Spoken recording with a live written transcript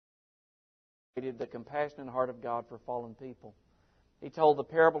the compassionate heart of God for fallen people. He told the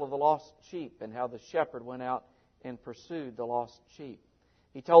parable of the lost sheep and how the shepherd went out and pursued the lost sheep.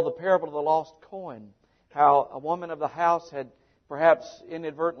 He told the parable of the lost coin, how a woman of the house had perhaps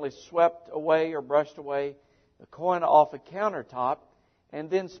inadvertently swept away or brushed away a coin off a countertop and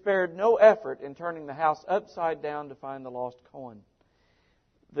then spared no effort in turning the house upside down to find the lost coin.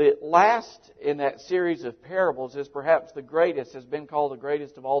 The last in that series of parables is perhaps the greatest, has been called the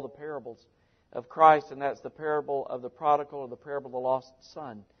greatest of all the parables of Christ, and that's the parable of the prodigal, or the parable of the lost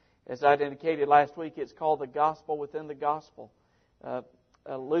son. As I indicated last week, it's called the gospel within the gospel.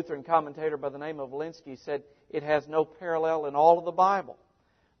 A Lutheran commentator by the name of Walensky said it has no parallel in all of the Bible.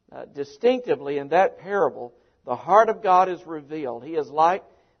 Distinctively in that parable, the heart of God is revealed. He is like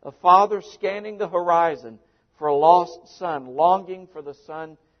a father scanning the horizon for a lost son, longing for the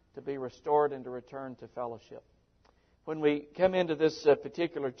son to be restored and to return to fellowship. When we come into this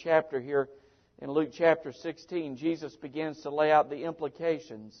particular chapter here in Luke chapter 16, Jesus begins to lay out the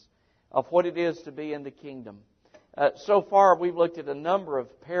implications of what it is to be in the kingdom. So far, we've looked at a number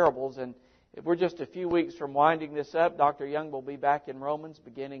of parables, and we're just a few weeks from winding this up. Dr. Young will be back in Romans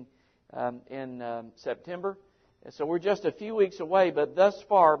beginning in September. So we're just a few weeks away, but thus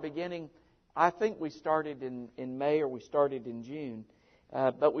far, beginning, I think we started in May or we started in June.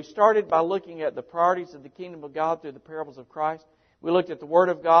 But we started by looking at the priorities of the kingdom of God through the parables of Christ. We looked at the Word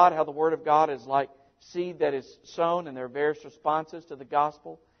of God, how the Word of God is like seed that is sown, and there are various responses to the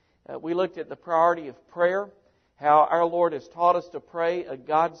gospel. We looked at the priority of prayer, how our Lord has taught us to pray a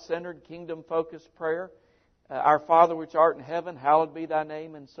God-centered, kingdom-focused prayer. Our Father which art in heaven, hallowed be thy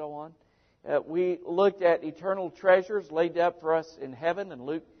name, and so on. We looked at eternal treasures laid up for us in heaven. In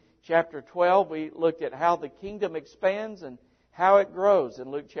Luke chapter 12, we looked at how the kingdom expands and how it grows. In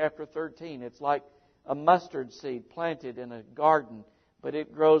Luke chapter 13, it's like a mustard seed planted in a garden, but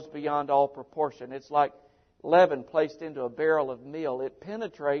it grows beyond all proportion. It's like leaven placed into a barrel of meal. It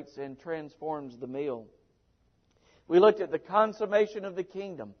penetrates and transforms the meal. We looked at the consummation of the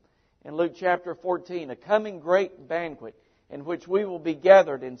kingdom in Luke chapter 14, a coming great banquet in which we will be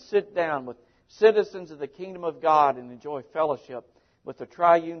gathered and sit down with citizens of the kingdom of God and enjoy fellowship with the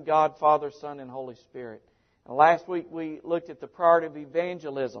triune God, Father, Son, and Holy Spirit. And last week we looked at the priority of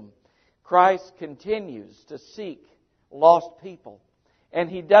evangelism. Christ continues to seek lost people, and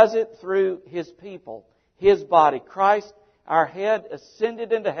He does it through His people, His body. Christ, our head,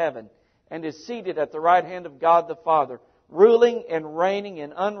 ascended into heaven and is seated at the right hand of God the Father, ruling and reigning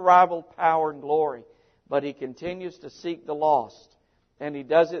in unrivaled power and glory. But He continues to seek the lost, and He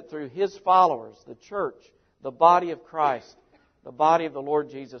does it through His followers, the church, the body of Christ, the body of the Lord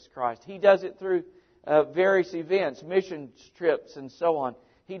Jesus Christ. He does it through various events, mission trips, and so on.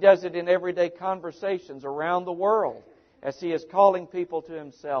 He does it in everyday conversations around the world as He is calling people to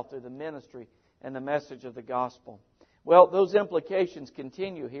Himself through the ministry and the message of the gospel. Well, those implications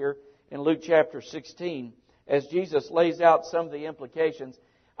continue here in Luke chapter 16 as Jesus lays out some of the implications.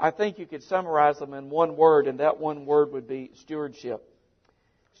 I think you could summarize them in one word, and that one word would be stewardship.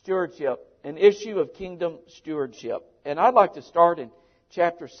 Stewardship, an issue of kingdom stewardship. And I'd like to start in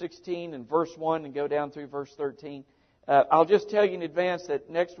chapter 16 and verse 1 and go down through verse 13. I'll just tell you in advance that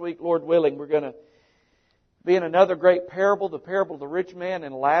next week, Lord willing, we're going to be in another great parable, the parable of the rich man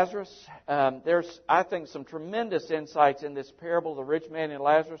and Lazarus. There's, I think, some tremendous insights in this parable of the rich man and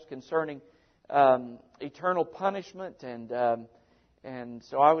Lazarus concerning eternal punishment. And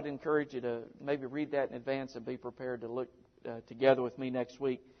so I would encourage you to maybe read that in advance and be prepared to look together with me next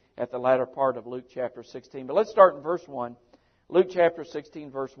week at the latter part of Luke chapter 16. But let's start in verse 1. Luke chapter 16,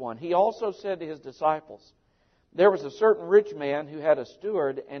 verse 1. He also said to His disciples, "There was a certain rich man who had a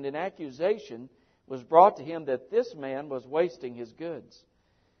steward, and an accusation was brought to him that this man was wasting his goods.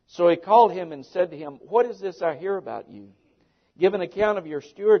 So he called him and said to him, 'What is this I hear about you? Give an account of your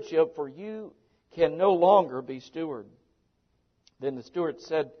stewardship, for you can no longer be steward.' Then the steward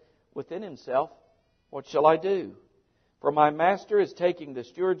said within himself, 'What shall I do? For my master is taking the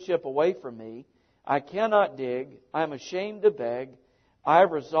stewardship away from me. I cannot dig. I am ashamed to beg. I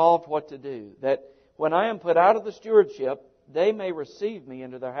have resolved what to do, that when I am put out of the stewardship, they may receive me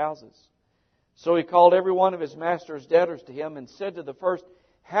into their houses.' So he called every one of his master's debtors to him and said to the first,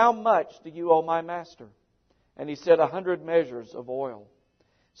 'How much do you owe my master?' And he said, 100 measures of oil.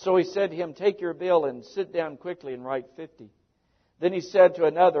 So he said to him, 'Take your bill and sit down quickly and write 50. Then he said to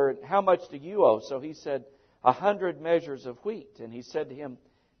another, 'How much do you owe?' So he said, 100 measures of wheat. And he said to him,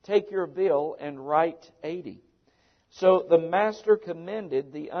 'Take your bill and write 80. So the master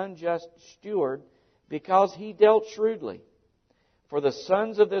commended the unjust steward because he dealt shrewdly. For the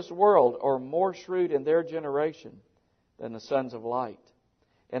sons of this world are more shrewd in their generation than the sons of light.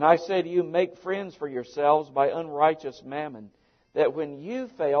 And I say to you, make friends for yourselves by unrighteous mammon, that when you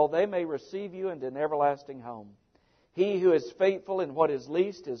fail, they may receive you into an everlasting home. He who is faithful in what is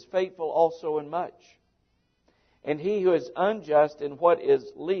least is faithful also in much. And he who is unjust in what is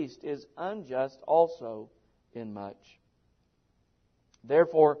least is unjust also in much.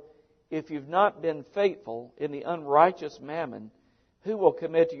 Therefore, if you've not been faithful in the unrighteous mammon, who will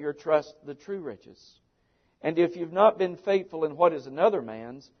commit to your trust the true riches? And if you've not been faithful in what is another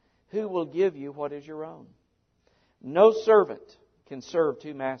man's, who will give you what is your own? No servant can serve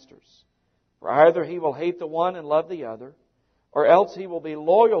two masters. For either he will hate the one and love the other, or else he will be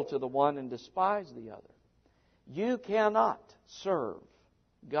loyal to the one and despise the other. You cannot serve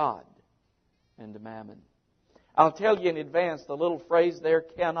God and mammon. I'll tell you in advance, the little phrase there,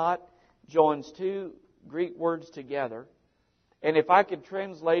 cannot, joins two Greek words together. And if I could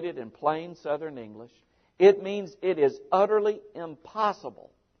translate it in plain Southern English, it means it is utterly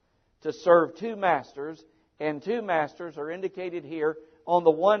impossible to serve two masters. And two masters are indicated here. On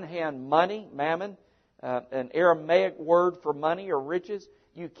the one hand, money, mammon, an Aramaic word for money or riches.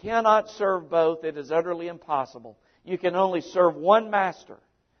 You cannot serve both. It is utterly impossible. You can only serve one master.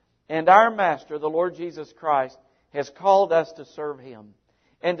 And our Master, the Lord Jesus Christ, has called us to serve Him.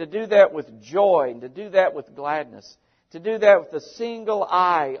 And to do that with joy, and to do that with gladness. To do that with a single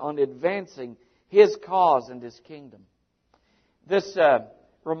eye on advancing His cause and His kingdom. This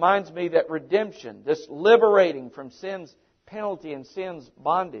reminds me that redemption, this liberating from sin's penalty and sin's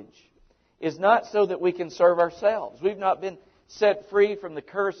bondage, is not so that we can serve ourselves. We've not been set free from the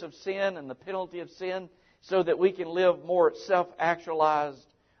curse of sin and the penalty of sin so that we can live more self-actualized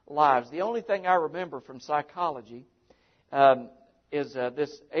lives. The only thing I remember from psychology is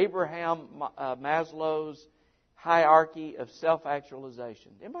this Abraham Maslow's hierarchy of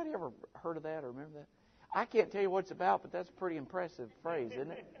self-actualization. Anybody ever heard of that or remember that? I can't tell you what it's about, but that's a pretty impressive phrase,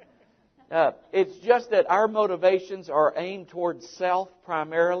 isn't it? It's just that our motivations are aimed towards self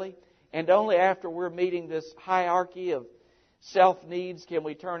primarily, and only after we're meeting this hierarchy of self-needs can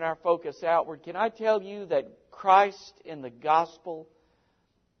we turn our focus outward. Can I tell you that Christ in the gospel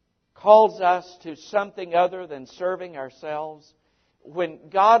calls us to something other than serving ourselves? When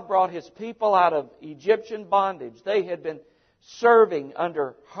God brought His people out of Egyptian bondage, they had been serving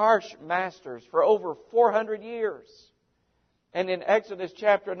under harsh masters for over 400 years. And in Exodus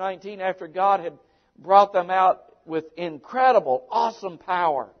chapter 19, after God had brought them out with incredible, awesome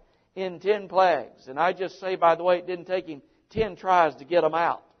power in 10 plagues. And I just say, by the way, it didn't take Him 10 tries to get them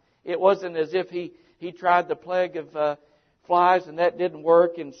out. It wasn't as if He tried the plague of flies and that didn't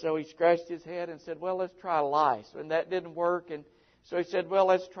work. And so He scratched His head and said, well, let's try lice. And that didn't work. And so He said, well,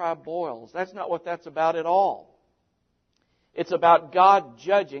 let's try boils. That's not what that's about at all. It's about God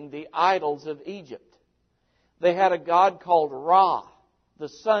judging the idols of Egypt. They had a god called Ra, the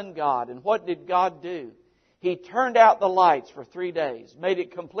sun god. And what did God do? He turned out the lights for 3 days, made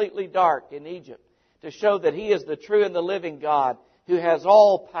it completely dark in Egypt to show that He is the true and the living God who has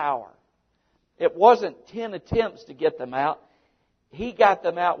all power. It wasn't 10 attempts to get them out. He got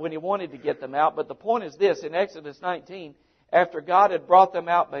them out when He wanted to get them out. But the point is this, in Exodus 19, after God had brought them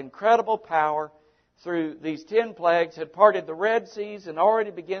out by incredible power through these 10 plagues, had parted the Red Seas and already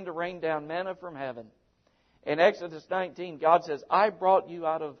began to rain down manna from heaven. In Exodus 19, God says, I brought you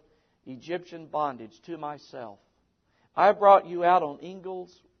out of Egyptian bondage to myself. I brought you out on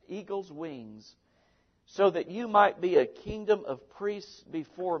eagle's wings so that you might be a kingdom of priests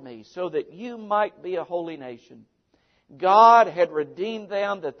before me, so that you might be a holy nation. God had redeemed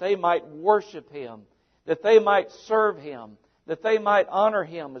them that they might worship Him, that they might serve Him, that they might honor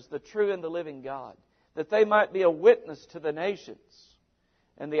Him as the true and the living God, that they might be a witness to the nations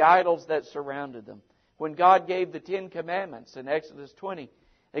and the idols that surrounded them. When God gave the 10 Commandments in Exodus 20,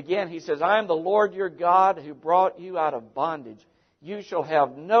 again He says, I am the Lord your God who brought you out of bondage. You shall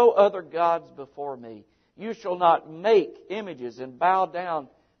have no other gods before me. You shall not make images and bow down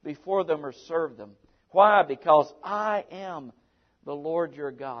before them or serve them. Why? Because I am the Lord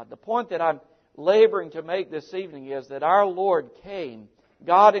your God. The point that I'm laboring to make this evening is that our Lord came,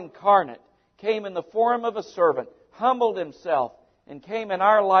 God incarnate, came in the form of a servant, humbled Himself, and came in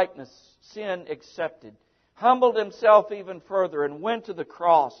our likeness, sin accepted, humbled Himself even further and went to the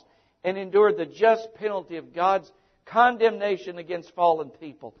cross and endured the just penalty of God's condemnation against fallen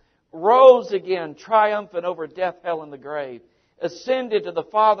people, rose again triumphant over death, hell, and the grave, ascended to the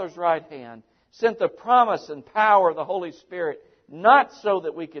Father's right hand, sent the promise and power of the Holy Spirit, not so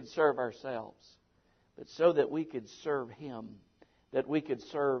that we could serve ourselves, but so that we could serve Him, that we could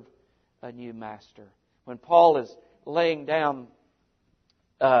serve a new master. When Paul is laying down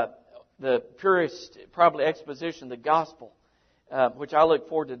the purest, probably exposition, the gospel, which I look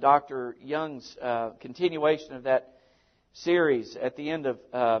forward to Dr. Young's continuation of that series at the end of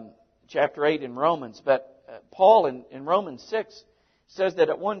chapter 8 in Romans. But Paul in Romans 6 says that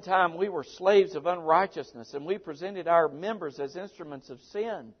at one time we were slaves of unrighteousness and we presented our members as instruments of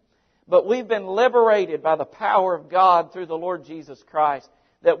sin. But we've been liberated by the power of God through the Lord Jesus Christ,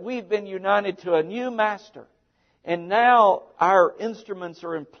 that we've been united to a new master. And now our instruments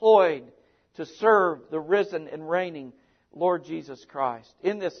are employed to serve the risen and reigning Lord Jesus Christ.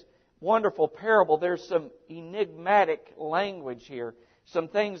 In this wonderful parable, there's some enigmatic language here, some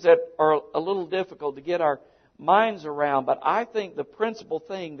things that are a little difficult to get our minds around. But I think the principal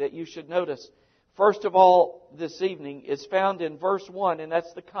thing that you should notice, first of all, this evening, is found in verse 1, and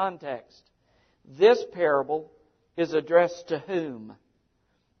that's the context. This parable is addressed to whom?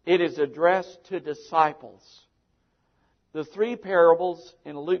 It is addressed to disciples. The three parables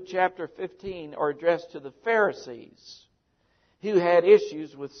in Luke chapter 15 are addressed to the Pharisees, who had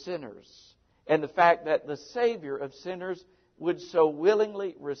issues with sinners, and the fact that the Savior of sinners would so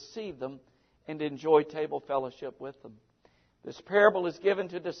willingly receive them and enjoy table fellowship with them. This parable is given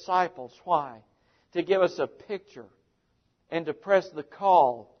to disciples. Why? To give us a picture and to press the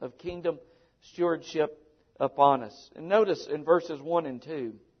call of kingdom stewardship upon us. And notice in verses 1 and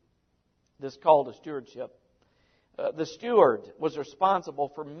 2, this call to stewardship. The steward was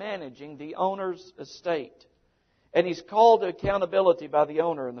responsible for managing the owner's estate. And he's called to accountability by the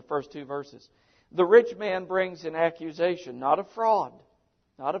owner in the first two verses. The rich man brings an accusation, not of fraud,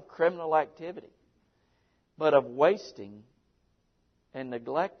 not of criminal activity, but of wasting and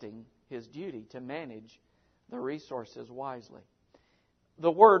neglecting his duty to manage the resources wisely.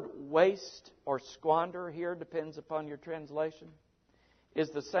 The word waste or squander here, depends upon your translation, is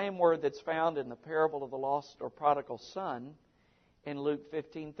the same word that's found in the parable of the lost or prodigal son in Luke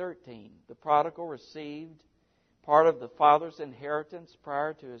 15:13. The prodigal received part of the father's inheritance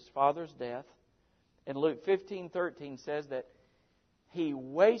prior to his father's death. And Luke 15:13 says that he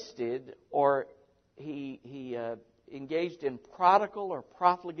wasted or he engaged in prodigal or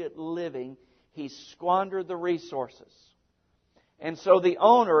profligate living. He squandered the resources. And so the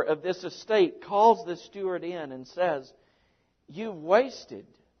owner of this estate calls the steward in and says, "You've wasted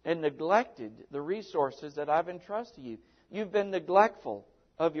and neglected the resources that I've entrusted you. You've been neglectful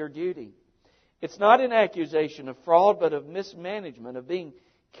of your duty." It's not an accusation of fraud, but of mismanagement, of being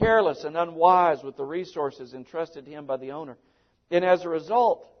careless and unwise with the resources entrusted to him by the owner. And as a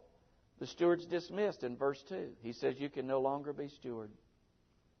result, the steward's dismissed in verse 2. He says, "You can no longer be steward."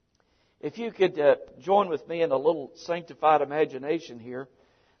 If you could join with me in a little sanctified imagination here.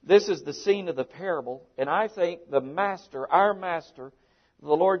 This is the scene of the parable, and I think the Master, our Master,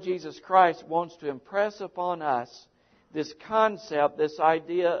 the Lord Jesus Christ, wants to impress upon us this concept, this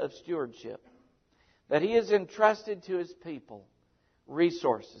idea of stewardship. That He has entrusted to His people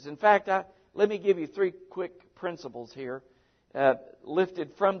resources. In fact, let me give you three quick principles here,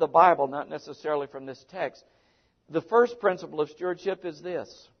 lifted from the Bible, not necessarily from this text. The first principle of stewardship is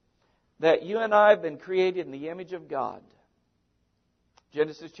this, that you and I have been created in the image of God.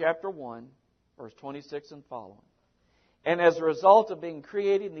 Genesis chapter 1, verse 26 and following. And as a result of being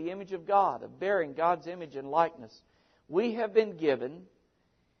created in the image of God, of bearing God's image and likeness, we have been given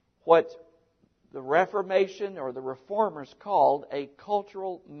what the Reformation or the Reformers called a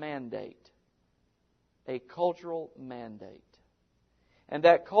cultural mandate. A cultural mandate. And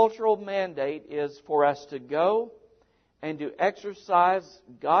that cultural mandate is for us to go and to exercise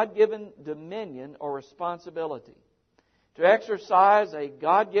God-given dominion or responsibility. To exercise a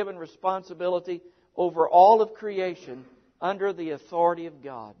God-given responsibility over all of creation under the authority of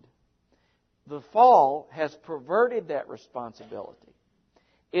God. The fall has perverted that responsibility.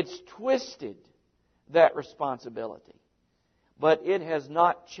 It's twisted that responsibility. But it has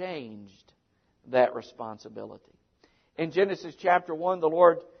not changed that responsibility. In Genesis chapter 1, the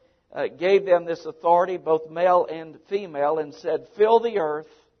Lord gave them this authority, both male and female, and said, "Fill the earth,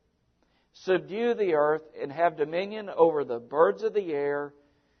 subdue the earth, and have dominion over the birds of the air,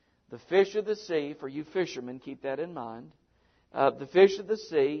 the fish of the sea," for you fishermen, keep that in mind, "the fish of the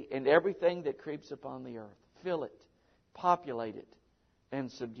sea, and everything that creeps upon the earth." Fill it, populate it,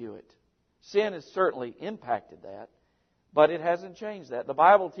 and subdue it. Sin has certainly impacted that, but it hasn't changed that. The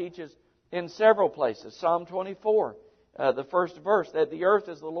Bible teaches in several places, Psalm 24, the first verse, that the earth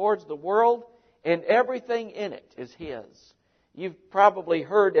is the Lord's, the world, and everything in it is His. You've probably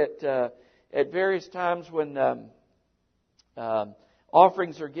heard at various times when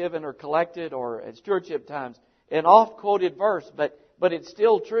offerings are given or collected, or at stewardship times, an oft-quoted verse, but it's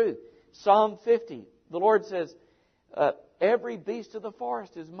still true. Psalm 50, the Lord says, "Every beast of the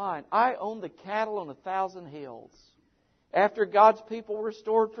forest is mine. I own the cattle on 1,000 hills." After God's people were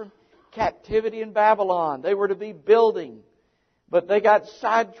restored from captivity in Babylon, they were to be building. But they got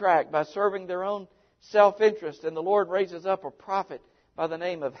sidetracked by serving their own self-interest. And the Lord raises up a prophet by the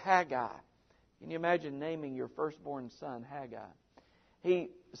name of Haggai. Can you imagine naming your firstborn son Haggai? He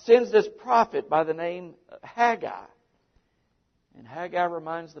sends this prophet by the name Haggai. And Haggai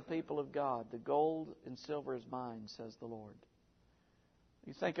reminds the people of God, the gold and silver is mine, says the Lord.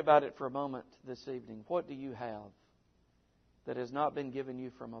 You think about it for a moment this evening. What do you have that has not been given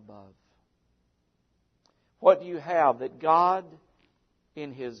you from above? What do you have that God,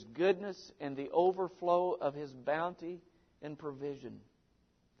 in His goodness and the overflow of His bounty and provision,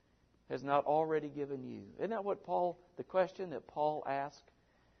 has not already given you? Isn't that what the question that Paul asked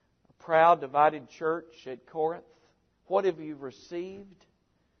a proud, divided church at Corinth? What have you received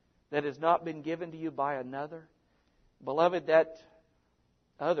that has not been given to you by another? Beloved, that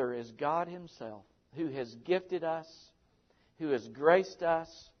other is God Himself, who has gifted us, who has graced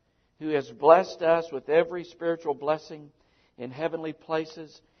us, who has blessed us with every spiritual blessing in heavenly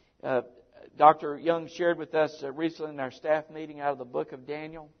places. Dr. Young shared with us recently in our staff meeting out of the book of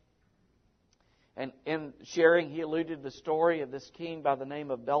Daniel. And in sharing, he alluded to the story of this king by the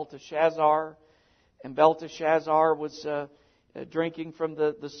name of Belteshazzar. And Belteshazzar was drinking from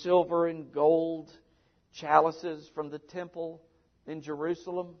the silver and gold chalices from the temple in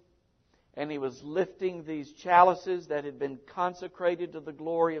Jerusalem. And he was lifting these chalices that had been consecrated to the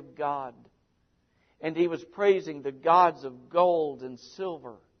glory of God. And he was praising the gods of gold and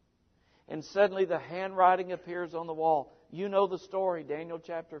silver. And suddenly the handwriting appears on the wall. You know the story, Daniel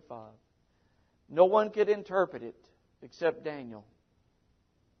chapter 5. No one could interpret it except Daniel.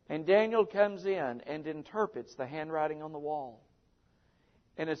 And Daniel comes in and interprets the handwriting on the wall.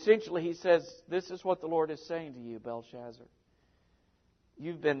 And essentially he says, this is what the Lord is saying to you, Belshazzar.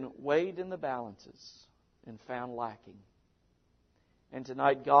 You've been weighed in the balances and found lacking. And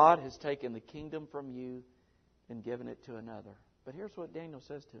tonight God has taken the kingdom from you and given it to another. But here's what Daniel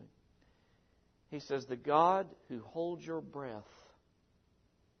says to him. He says, the God who holds your breath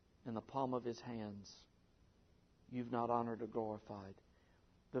in the palm of His hands, you've not honored or glorified.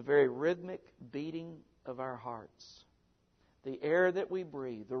 The very rhythmic beating of our hearts, the air that we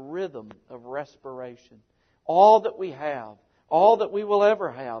breathe, the rhythm of respiration, all that we have, all that we will ever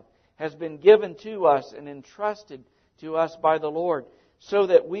have, has been given to us and entrusted to us by the Lord, so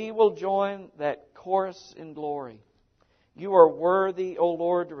that we will join that chorus in glory. You are worthy, O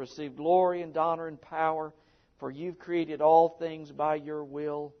Lord, to receive glory and honor and power, for You've created all things by Your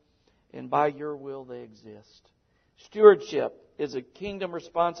will, and by Your will they exist. Stewardship is a kingdom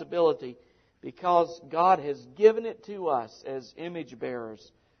responsibility because God has given it to us as image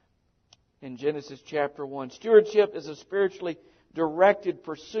bearers in Genesis chapter 1. Stewardship is a spiritually directed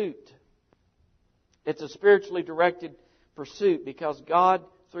pursuit. It's a spiritually directed pursuit because God,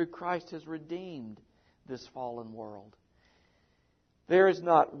 through Christ, has redeemed this fallen world. There is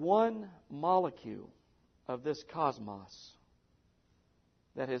not one molecule of this cosmos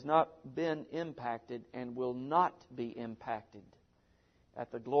that has not been impacted and will not be impacted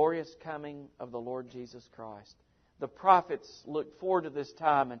at the glorious coming of the Lord Jesus Christ. The prophets look forward to this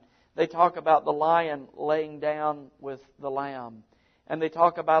time, and they talk about the lion laying down with the lamb. And they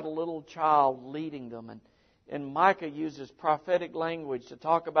talk about a little child leading them. And Micah uses prophetic language to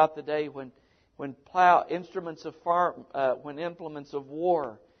talk about the day when implements of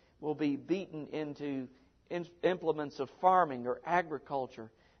war will be beaten into implements of farming or agriculture,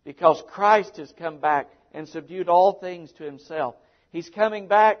 because Christ has come back and subdued all things to Himself. He's coming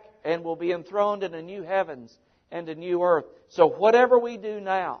back and will be enthroned in a new heavens and a new earth. So whatever we do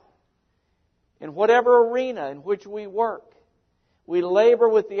now, in whatever arena in which we work, we labor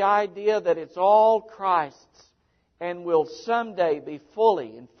with the idea that it's all Christ's and will someday be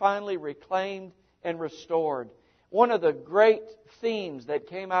fully and finally reclaimed and restored. One of the great themes that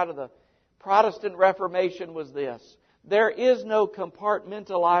came out of the Protestant Reformation was this: there is no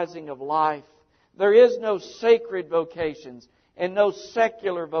compartmentalizing of life. There is no sacred vocations and no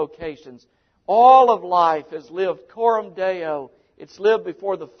secular vocations. All of life is lived coram Deo. It's lived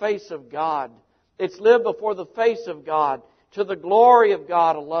before the face of God. It's lived before the face of God to the glory of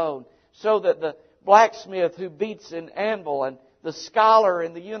God alone, so that the blacksmith who beats an anvil and the scholar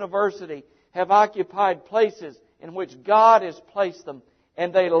in the university have occupied places in which God has placed them,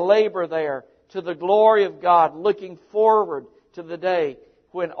 and they labor there to the glory of God, looking forward to the day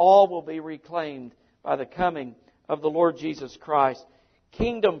when all will be reclaimed by the coming of the Lord Jesus Christ.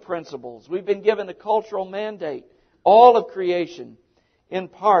 Kingdom principles. We've been given a cultural mandate. All of creation, in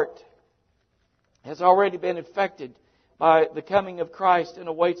part, has already been affected by the coming of Christ and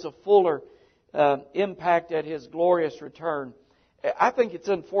awaits a fuller impact at His glorious return. I think it's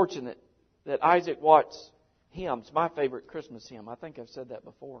unfortunate that Isaac Watts' hymn, it's my favorite Christmas hymn. I think I've said that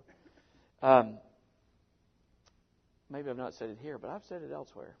before. Maybe I've not said it here, but I've said it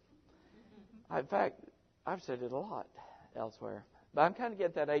elsewhere. In fact, I've said it a lot elsewhere. But I'm kind of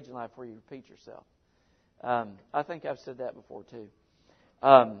getting that age in life where you repeat yourself. I think I've said that before too.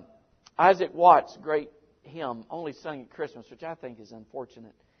 Isaac Watts' great hymn, only sung at Christmas, which I think is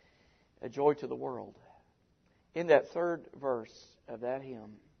unfortunate. A Joy to the World. In that third verse of that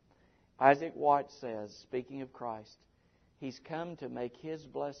hymn, Isaac Watts says, speaking of Christ, He's come to make His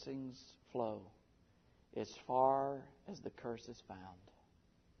blessings flow as far as the curse is found.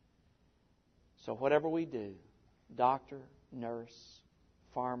 So whatever we do, doctor, nurse,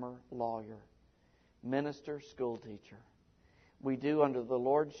 farmer, lawyer, minister, schoolteacher, we do under the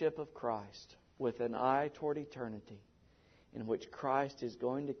lordship of Christ with an eye toward eternity, in which Christ is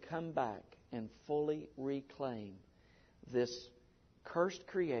going to come back and fully reclaim this cursed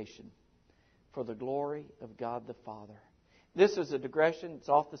creation for the glory of God the Father. This is a digression. It's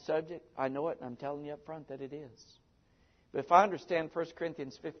off the subject. I know it, and I'm telling you up front that it is. But if I understand 1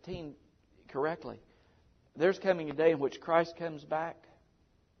 Corinthians 15 correctly, there's coming a day in which Christ comes back,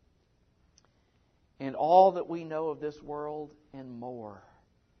 and all that we know of this world and more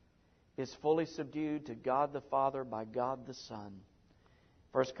is fully subdued to God the Father by God the Son.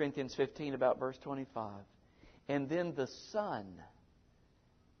 1 Corinthians 15, about verse 25. And then the Son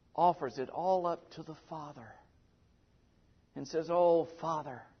offers it all up to the Father and says, "Oh,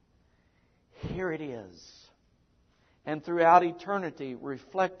 Father, here it is." And throughout eternity,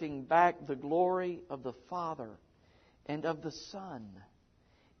 reflecting back the glory of the Father and of the Son,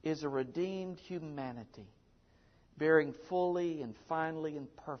 is a redeemed humanity, bearing fully and finally and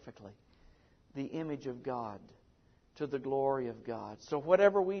perfectly the image of God to the glory of God. So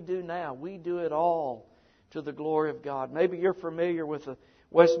whatever we do now, we do it all to the glory of God. Maybe you're familiar with the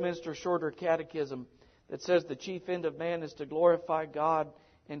Westminster Shorter Catechism that says the chief end of man is to glorify God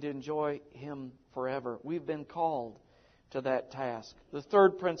and to enjoy Him forever. We've been called to that task. The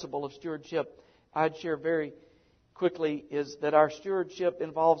third principle of stewardship I'd share very quickly is that our stewardship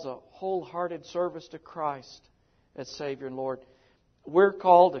involves a wholehearted service to Christ as Savior and Lord. We're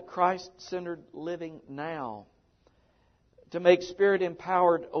called to Christ-centered living now, to make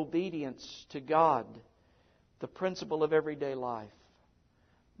Spirit-empowered obedience to God the principle of everyday life.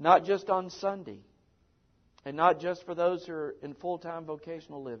 Not just on Sunday, and not just for those who are in full-time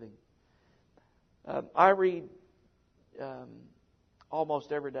vocational living. I read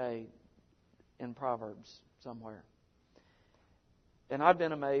almost every day in Proverbs somewhere. And I've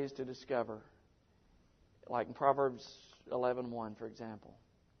been amazed to discover, like in Proverbs 11:1, for example,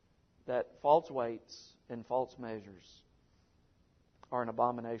 that false weights and false measures are an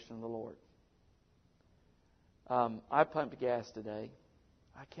abomination of the Lord. I pumped gas today.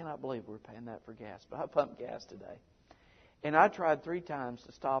 I cannot believe we're paying that for gas, but I pumped gas today. And I tried 3 times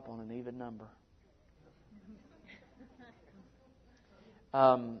to stop on an even number.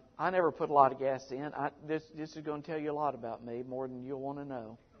 I never put a lot of gas in. This is going to tell you a lot about me, more than you'll want to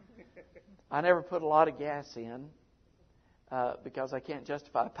know. I never put a lot of gas in because I can't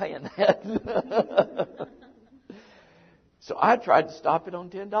justify paying that. So I tried to stop it on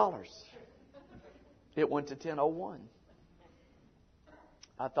 $10. It went to $10.01.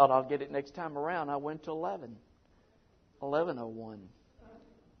 I thought I'll get it next time around. I went to $11.01.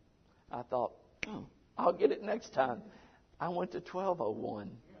 I thought, I'll get it next time. I went to $12.01.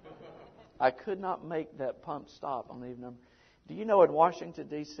 I could not make that pump stop on the even number. Do you know in Washington,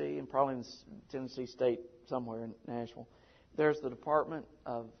 D.C., and probably in Tennessee State, somewhere in Nashville, there's the Department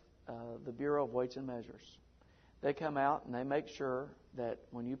of the Bureau of Weights and Measures. They come out and they make sure that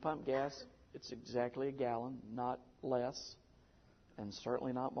when you pump gas, it's exactly a gallon, not less, and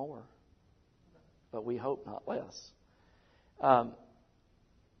certainly not more. But we hope not less.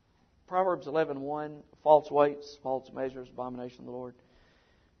 Proverbs 11:1, false weights, false measures, abomination of the Lord.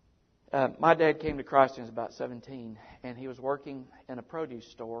 My dad came to Christ when he was about 17, and he was working in a produce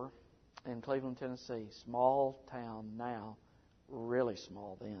store in Cleveland, Tennessee. Small town now, really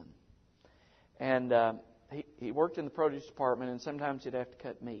small then. And he worked in the produce department, and sometimes he'd have to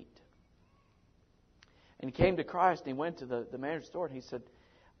cut meat. And he came to Christ, and he went to the manager's store, and he said,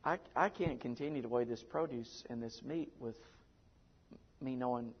 I can't continue to weigh this produce and this meat with me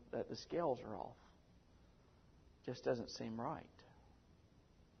knowing that the scales are off. Just doesn't seem right.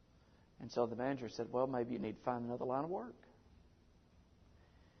 And so the manager said, well, maybe you need to find another line of work.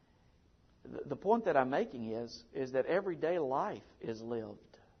 The point that I'm making is that everyday life is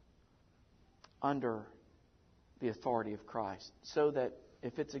lived under the authority of Christ, so that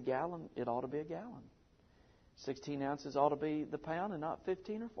If it's a gallon, it ought to be a gallon. 16 ounces ought to be the pound and not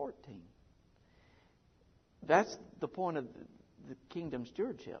 15 or 14. That's the point of the kingdom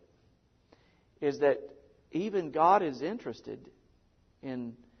stewardship, is that even God is interested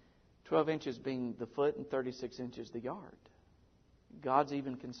in 12 inches being the foot and 36 inches the yard. God's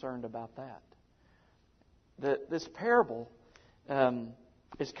even concerned about that. This parable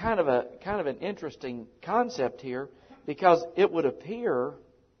is kind of an interesting concept here, because it would appear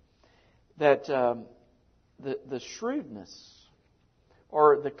that the shrewdness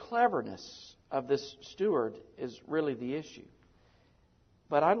or the cleverness of this steward is really the issue.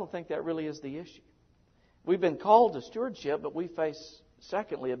 But I don't think that really is the issue. We've been called to stewardship, but we face,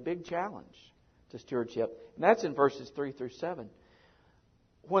 secondly, a big challenge to stewardship. And that's in verses 3 through 7.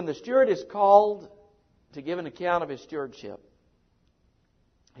 When the steward is called to give an account of his stewardship,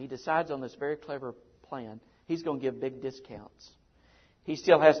 he decides on this very clever plan. He's going to give big discounts. He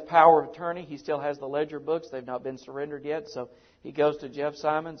still has power of attorney. He still has the ledger books. They've not been surrendered yet. So he goes to Jeff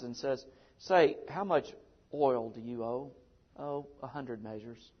Simons and says, "Say, how much oil do you owe?" "Oh, 100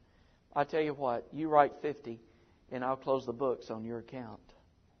 measures." "I tell you what, you write 50 and I'll close the books on your account."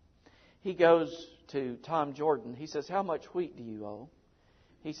 He goes to Tom Jordan. He says, "How much wheat do you owe?"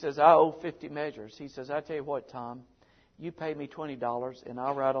 He says, "I owe 50 measures." He says, "I tell you what, Tom, you pay me $20 and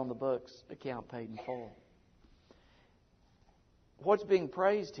I'll write on the books, account paid in full." What's being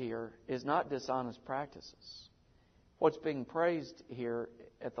praised here is not dishonest practices. What's being praised here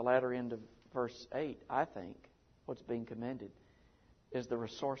at the latter end of verse 8, I think, what's being commended is the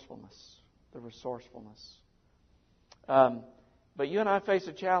resourcefulness. The resourcefulness. But you and I face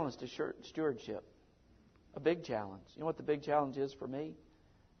a challenge to stewardship. A big challenge. You know what the big challenge is for me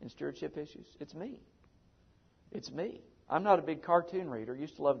in stewardship issues? It's me. It's me. I'm not a big cartoon reader.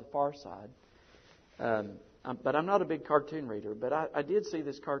 Used to love The Far Side. But I'm not a big cartoon reader. But I did see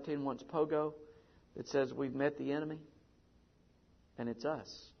this cartoon once, Pogo, that says we've met the enemy, and it's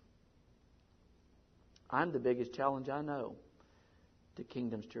us. I'm the biggest challenge I know to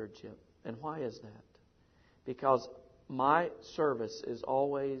kingdom stewardship. And why is that? Because my service is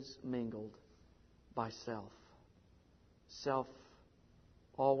always mingled by self. Self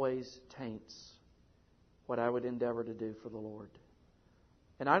always taints what I would endeavor to do for the Lord.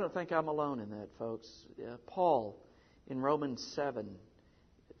 And I don't think I'm alone in that, folks. Paul, in Romans 7,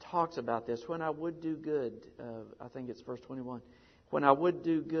 talks about this. When I would do good, I think it's verse 21, when I would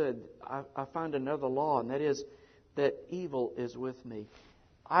do good, I find another law, and that is that evil is with me.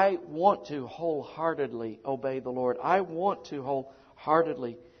 I want to wholeheartedly obey the Lord. I want to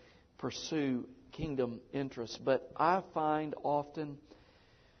wholeheartedly pursue kingdom interests. But I find often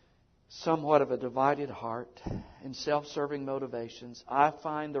somewhat of a divided heart and self-serving motivations. I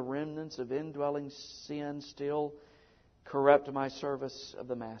find the remnants of indwelling sin still corrupt my service of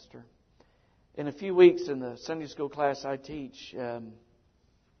the Master. In a few weeks in the Sunday school class I teach,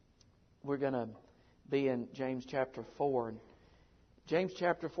 we're going to be in James chapter 4. And James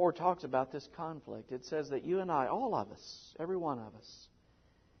chapter 4 talks about this conflict. It says that you and I, all of us, every one of us,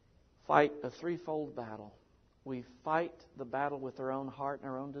 fight a threefold battle. We fight the battle with our own heart and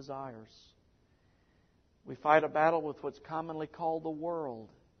our own desires. We fight a battle with what's commonly called the world.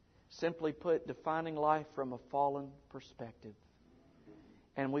 Simply put, defining life from a fallen perspective.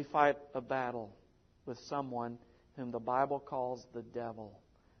 And we fight a battle with someone whom the Bible calls the devil.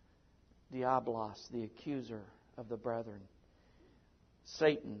 Diablos, the accuser of the brethren.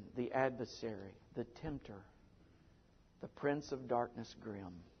 Satan, the adversary, the tempter, the prince of darkness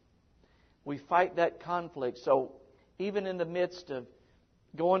grim. We fight that conflict. So even in the midst of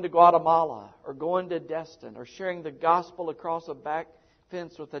going to Guatemala or going to Destin or sharing the gospel across a back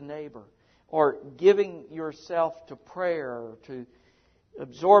fence with a neighbor or giving yourself to prayer or to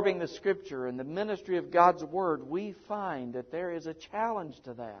absorbing the Scripture and the ministry of God's Word, we find that there is a challenge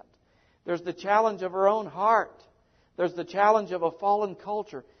to that. There's the challenge of our own heart. There's the challenge of a fallen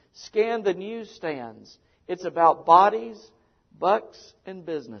culture. Scan the newsstands. It's about bodies, bucks, and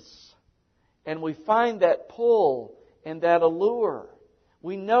business. And we find that pull and that allure.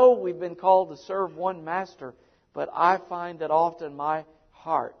 We know we've been called to serve one master, but I find that often my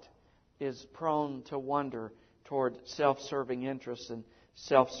heart is prone to wander toward self-serving interests and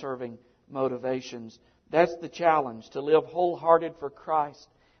self-serving motivations. That's the challenge, to live wholehearted for Christ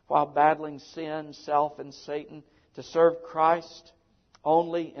while battling sin, self, and Satan, to serve Christ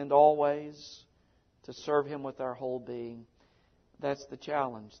only and always, to serve Him with our whole being. That's the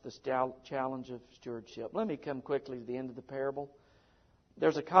challenge of stewardship. Let me come quickly to the end of the parable.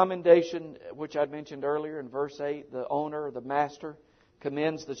 There's a commendation, which I mentioned earlier in verse 8. The owner, the master,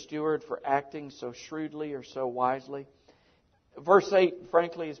 commends the steward for acting so shrewdly or so wisely. Verse 8,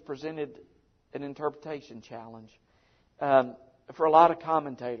 frankly, has presented an interpretation challenge for a lot of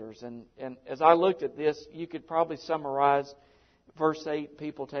commentators. And as I looked at this, you could probably summarize verse 8,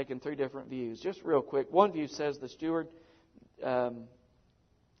 people taking three different views. Just real quick. One view says the steward,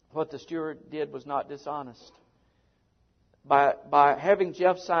 what the steward did was not dishonest. By having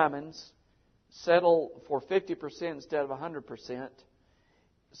Jeff Simons settle for 50% instead of 100%,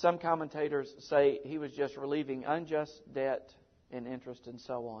 some commentators say he was just relieving unjust debt and interest and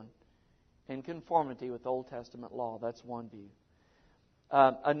so on in conformity with Old Testament law. That's one view.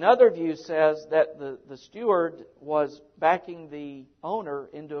 Another view says that the steward was backing the owner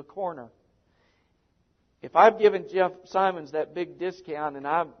into a corner. If I've given Jeff Simons that big discount and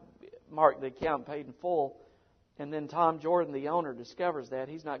I marked the account paid in full, and then Tom Jordan, the owner, discovers that,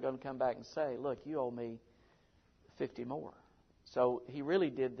 he's not going to come back and say, look, you owe me 50 more. So he really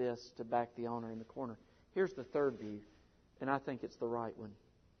did this to back the owner in the corner. Here's the third view, and I think it's the right one.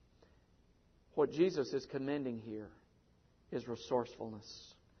 What Jesus is commending here is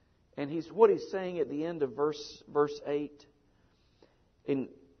resourcefulness. And what he's saying at the end of verse 8, in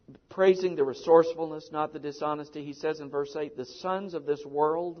praising the resourcefulness, not the dishonesty, he says in verse 8, the sons of this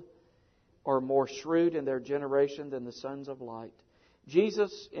world are more shrewd in their generation than the sons of light.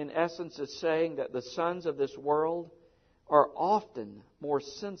 Jesus, in essence, is saying that the sons of this world are often more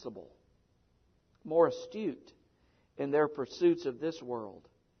sensible, more astute in their pursuits of this world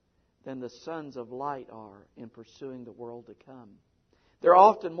than the sons of light are in pursuing the world to come. They're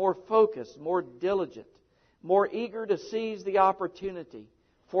often more focused, more diligent, more eager to seize the opportunity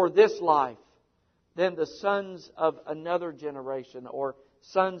for this life than the sons of another generation or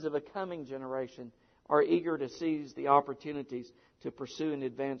sons of a coming generation are eager to seize the opportunities to pursue and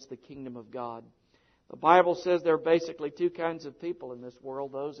advance the kingdom of God. The Bible says there are basically two kinds of people in this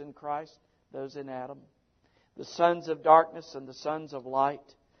world, those in Christ, those in Adam. The sons of darkness and the sons of light.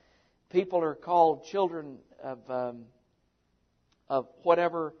 People are called children of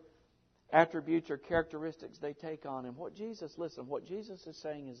whatever attributes or characteristics they take on. And what Jesus is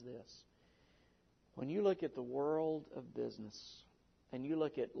saying is this. When you look at the world of business and you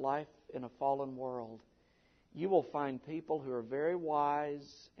look at life in a fallen world, you will find people who are very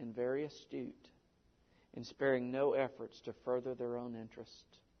wise and very astute in sparing no efforts to further their own interest.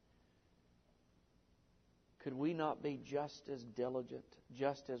 Could we not be just as diligent,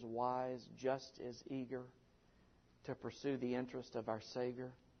 just as wise, just as eager to pursue the interest of our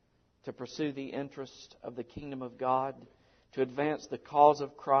Savior, to pursue the interest of the kingdom of God, to advance the cause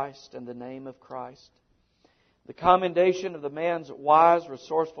of Christ and the name of Christ? The commendation of the man's wise,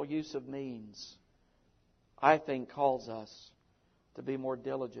 resourceful use of means, I think, calls us to be more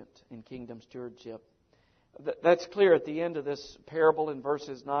diligent in kingdom stewardship. That's clear at the end of this parable in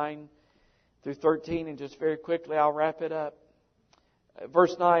verses 9 through 13, and just very quickly I'll wrap it up.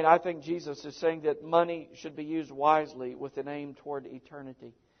 Verse 9, I think Jesus is saying that money should be used wisely with an aim toward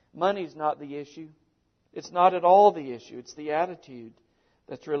eternity. Money's not the issue. It's not at all the issue. It's the attitude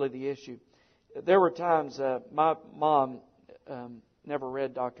that's really the issue. There were times, my mom never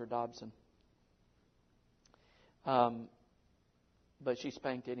read Dr. Dobson. But she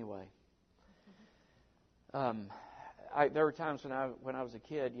spanked anyway. There were times when I was a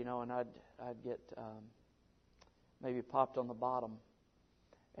kid, and I'd get maybe popped on the bottom,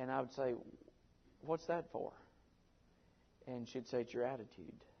 and I would say, "What's that for?" And she'd say, "It's your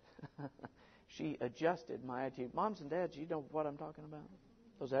attitude." She adjusted my attitude. Moms and dads, you know what I'm talking about?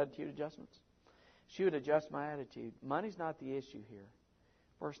 Those attitude adjustments. She would adjust my attitude. Money's not the issue here.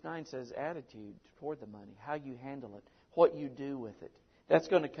 Verse 9 says attitude toward the money, how you handle it, what you do with it. That's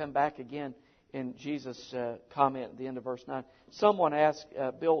going to come back again in Jesus' comment at the end of verse 9. Someone asked,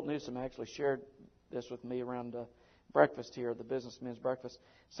 Bill Newsom actually shared this with me around breakfast here, the businessmen's breakfast.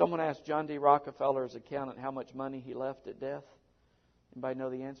 Someone asked John D. Rockefeller's accountant how much money he left at death. Anybody know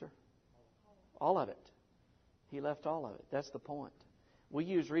the answer? All of it. He left all of it. That's the point. We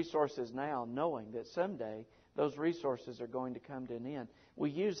use resources now knowing that someday those resources are going to come to an end. We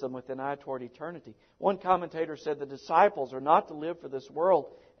use them with an eye toward eternity. One commentator said the disciples are not to live for this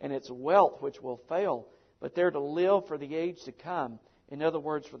world and its wealth which will fail, but they're to live for the age to come. In other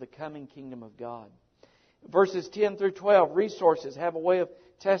words, for the coming kingdom of God. Verses 10 through 12, resources have a way of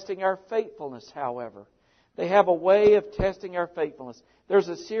testing our faithfulness, however. They have a way of testing our faithfulness. There's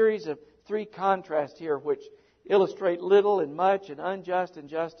a series of three contrasts here which illustrate little and much and unjust and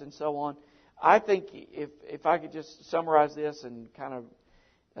just and so on. I think if I could just summarize this and kind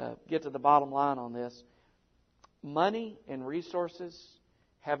of get to the bottom line on this, money and resources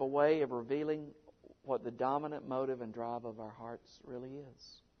have a way of revealing what the dominant motive and drive of our hearts really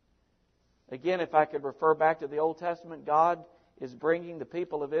is. Again, if I could refer back to the Old Testament, God is bringing the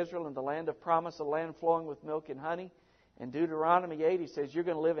people of Israel into the land of promise, a land flowing with milk and honey. In Deuteronomy 8, He says, you're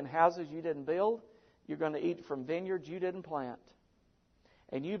going to live in houses you didn't build. You're going to eat from vineyards you didn't plant.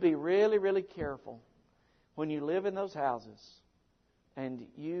 And you be really, really careful when you live in those houses and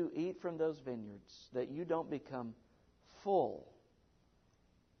you eat from those vineyards that you don't become full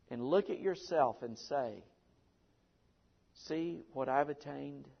and look at yourself and say, see what I've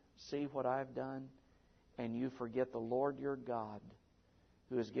attained, see what I've done, and you forget the Lord your God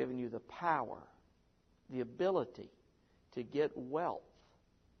who has given you the power, the ability to get wealth.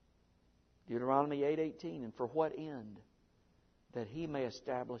 Deuteronomy 8:18, and for what end? That He may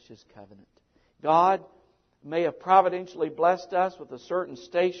establish His covenant. God may have providentially blessed us with a certain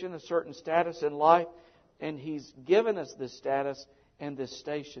station, a certain status in life, and He's given us this status and this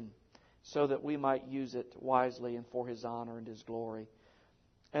station so that we might use it wisely and for His honor and His glory.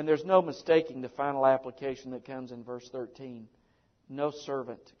 And there's no mistaking the final application that comes in verse 13. No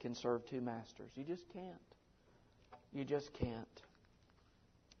servant can serve two masters. You just can't. You just can't.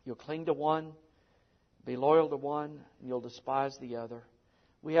 You'll cling to one, be loyal to one, and you'll despise the other.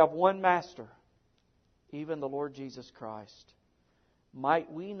 We have one master, even the Lord Jesus Christ.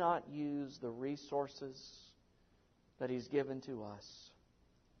 Might we not use the resources that He's given to us,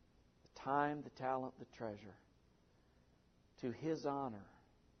 the time, the talent, the treasure, to His honor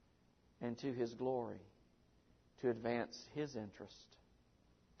and to His glory, to advance His interest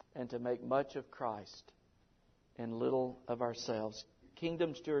and to make much of Christ and little of ourselves.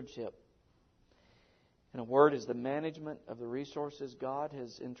 Kingdom stewardship, in a word, is the management of the resources God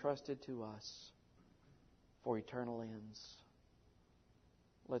has entrusted to us for eternal ends.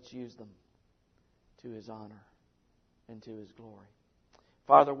 Let's use them to His honor and to His glory.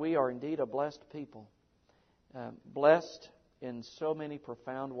 Father, we are indeed a blessed people, blessed in so many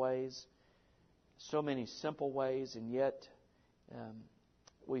profound ways, so many simple ways, and yet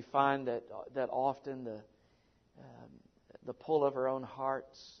we find that often the pull of our own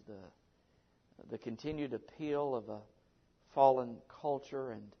hearts, the continued appeal of a fallen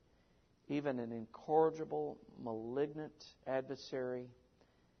culture, and even an incorrigible, malignant adversary,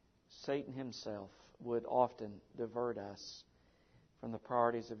 Satan himself, would often divert us from the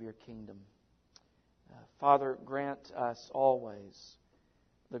priorities of Your kingdom. Father, grant us always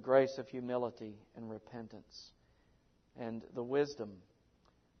the grace of humility and repentance and the wisdom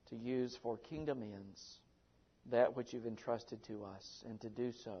to use for kingdom ends that which You've entrusted to us, and to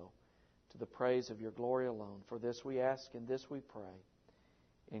do so to the praise of Your glory alone. For this we ask and this we pray.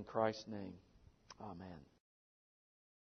 In Christ's name, amen.